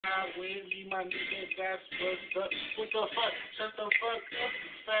ride with me, my nigga, that's what's up. What the fuck? Shut the fuck up, you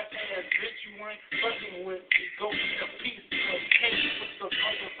fat ass bitch, you ain't fucking with me. Go get a piece of cake with the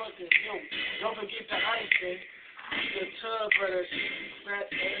motherfucking milk. Don't forget the icing. The tub of the fat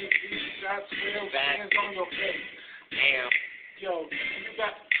ass bitch, got 12 hands on your face. Damn. Yo, you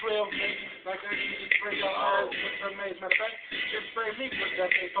got 12 minutes, like I need to spray your eyes with some maze. Matter of fact, just spray me with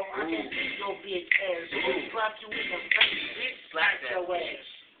that thing so I can see your big ass. Slap you in the face, bitch. Slap your ass.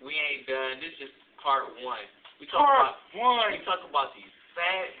 We ain't done. This is part one. We talk about these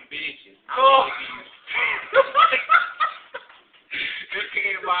fat bitches. Oh. This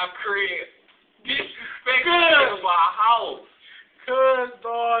came in my crib. Disrespecting my house. Cuz,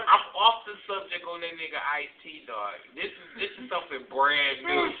 dog. I'm off the subject on that nigga Ice-T, dog. This is something brand new.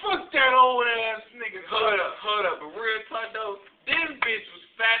 Man, fuck that old ass nigga. Hold up. But real talk though, this bitch was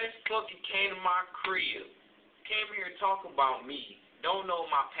fat as fuck and came to my crib. Came here to talk about me. Don't know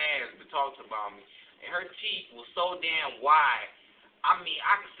my past, but talked about me. And her teeth was so damn wide. I mean,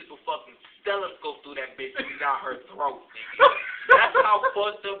 I could stick a fucking stethoscope through that bitch without her throat, nigga. That's how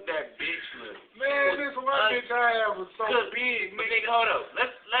fucked up that bitch was. Man, this one bitch I had was so big. But nigga, hold up.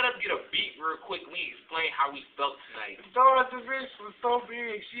 Let us get a beat real quick. We explain how we felt tonight. Dog, the bitch was so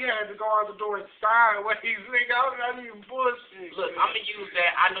big, she had to go out the door sideways, nigga. I was not even bullshit. Look, I'm gonna use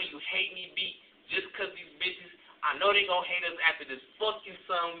that I know you hate me beat just cause these bitches, I know they gonna hate us after this fucking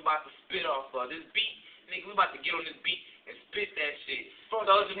song we about to spit off of. This beat, nigga, we about to get on this beat and spit that shit.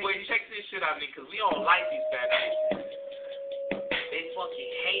 Soulja Boy, check this shit out, nigga, cause we don't like these fat bitches. They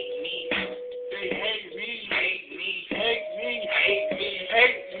fucking hate me. They hate me. Hate me. Hate me. Hate me.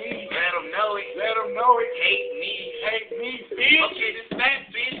 Hate me. Let them know it. Let them know it. Hate me. Hate me, bitch. Okay, this fat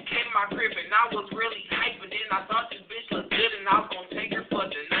bitch came to my crib and I was really hyped, but then I thought this bitch looked good and I was gonna take her for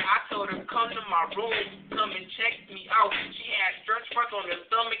the night. I told her, come to my room, come and check me out. She had stretch marks on her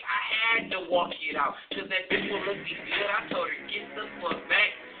stomach. I had to walk it out, cause that bitch was looking good. I told her, get the fuck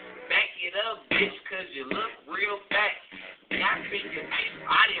back. Back it up, bitch, cause you look real fat. I figured,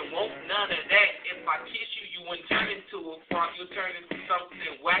 I didn't want none of that. If I kiss you, you wouldn't turn into a front. You'll turn into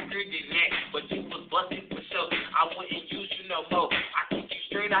something whacker than that. But you was busting for sure. I wouldn't use you no more. I kick you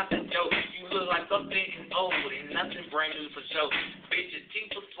straight out the door. You look like something old and nothing brand new for sure. Bitch, your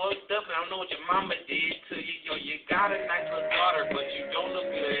teeth was fucked up and I don't know what your mama did to you. Yo, you got a nice little daughter, but you don't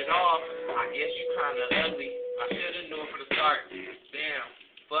look good at all. I guess you kinda ugly. I should've known from the start. Damn,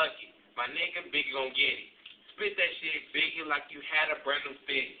 fuck it. My nigga Bigge gon' get it. Spit that shit, Bigge, like you had a brand new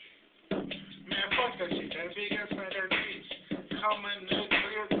fit. Man, fuck that shit. That big ass fat ass bitch coming to the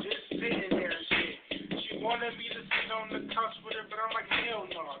crib just sitting there and shit. She wanted me to sit on the couch with her, but I'm like, hell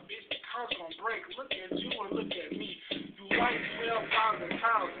no, bitch, the couch gonna break. Look at you and look at me. You like 12,000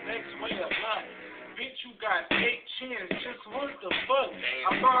 pounds, next way up life. Bitch, you got 8 chins, just what the fuck?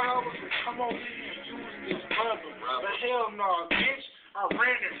 I thought I was gonna come over here and use this rubber. But hell no, bitch. I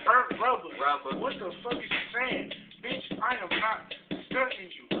ran in burnt rubber. What the fuck is you saying? Bitch, I am not stunting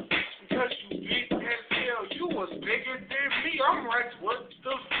you. Because you big as hell. You was bigger than me. I'm like, what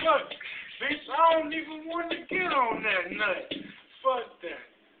the fuck? Bitch, I don't even want to get on that nut. Fuck that.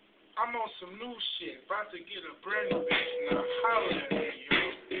 I'm on some new shit. About to get a brand new bitch. Now holler at me,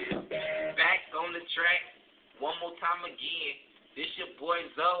 yo. Back on the track. One more time again. This your boy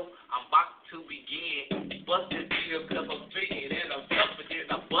Zoe. I'm about to begin. Bustin' deal cause I'm fitting and I'm confident.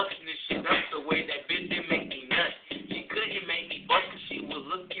 I'm busting this shit up the way that bitch didn't make me nuts. She couldn't make me bust cause she was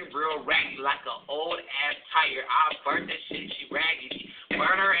looking real raggedy like an old ass tire. I burnt that shit, she raggedy.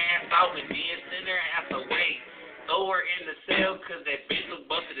 Burn her ass out and then send her ass away. Throw her in the cell cause that bitch was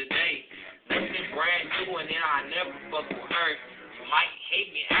busted today. Nothing brand new and then I never fuck with her. You might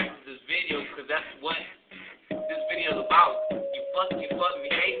hate me after this video cause that's what this video's about. You fuck me,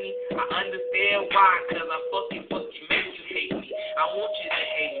 hate me. I understand why, cause I fucking make you hate me. I want you to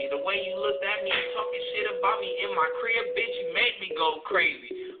hate me. The way you looked at me and talking shit about me in my crib, bitch, you made me go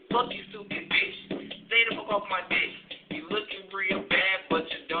crazy. Fuck you, stupid bitch. Stay the fuck off my dick. You looking real bad, but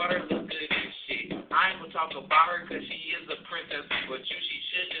your daughter look good as shit. I ain't gonna talk about her cause she is a princess, but you, she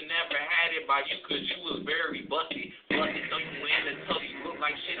should've never had it by you cause you was very busty. Busty, so you in the toe, you look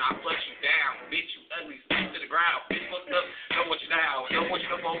like shit, I flush you down. Bitch, you ugly, stick to the ground. Bitch, fucked up, don't want you down. Don't want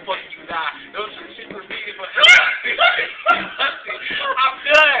you no more, fuck you die. Don't you shit repeated for I'm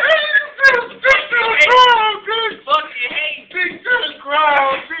done. Fucking hate. Bitch to the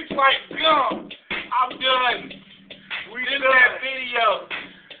ground, bitch like gum. I'm done. This is that video.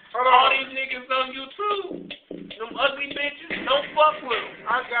 All these niggas on YouTube, them ugly bitches, don't fuck with them.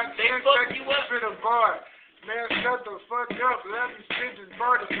 I got 10 seconds to spit a bar. Man, shut the fuck up. Let me spit this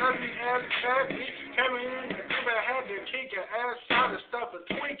bar. The ugly ass cat bitch came in and had to kick your ass out and stuff a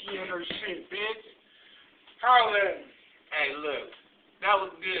Twinkie. Pinky and her shit, bitch. Holla at me. Hey, look, that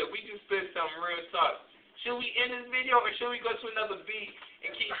was good. We just spit some real talk. Should we end this video or should we go to another beat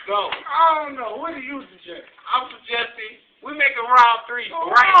and keep going? I don't know. What do you suggest? I'm suggesting we make a round 3. Oh,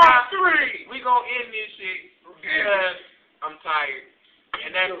 Right now, round 3. we gonna end this shit because I'm tired.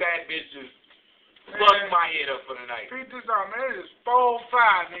 And that fat bitch just fucked my head up for the night. Beat this out, man. It is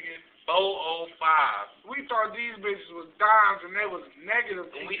 405, nigga. 405. We thought these bitches was dimes and they was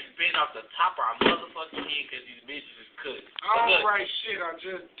negative. And we spin off the top of our motherfucking head because these bitches is cooked. I don't write shit, I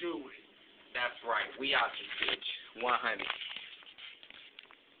just do it. That's right. We out this bitch. 100.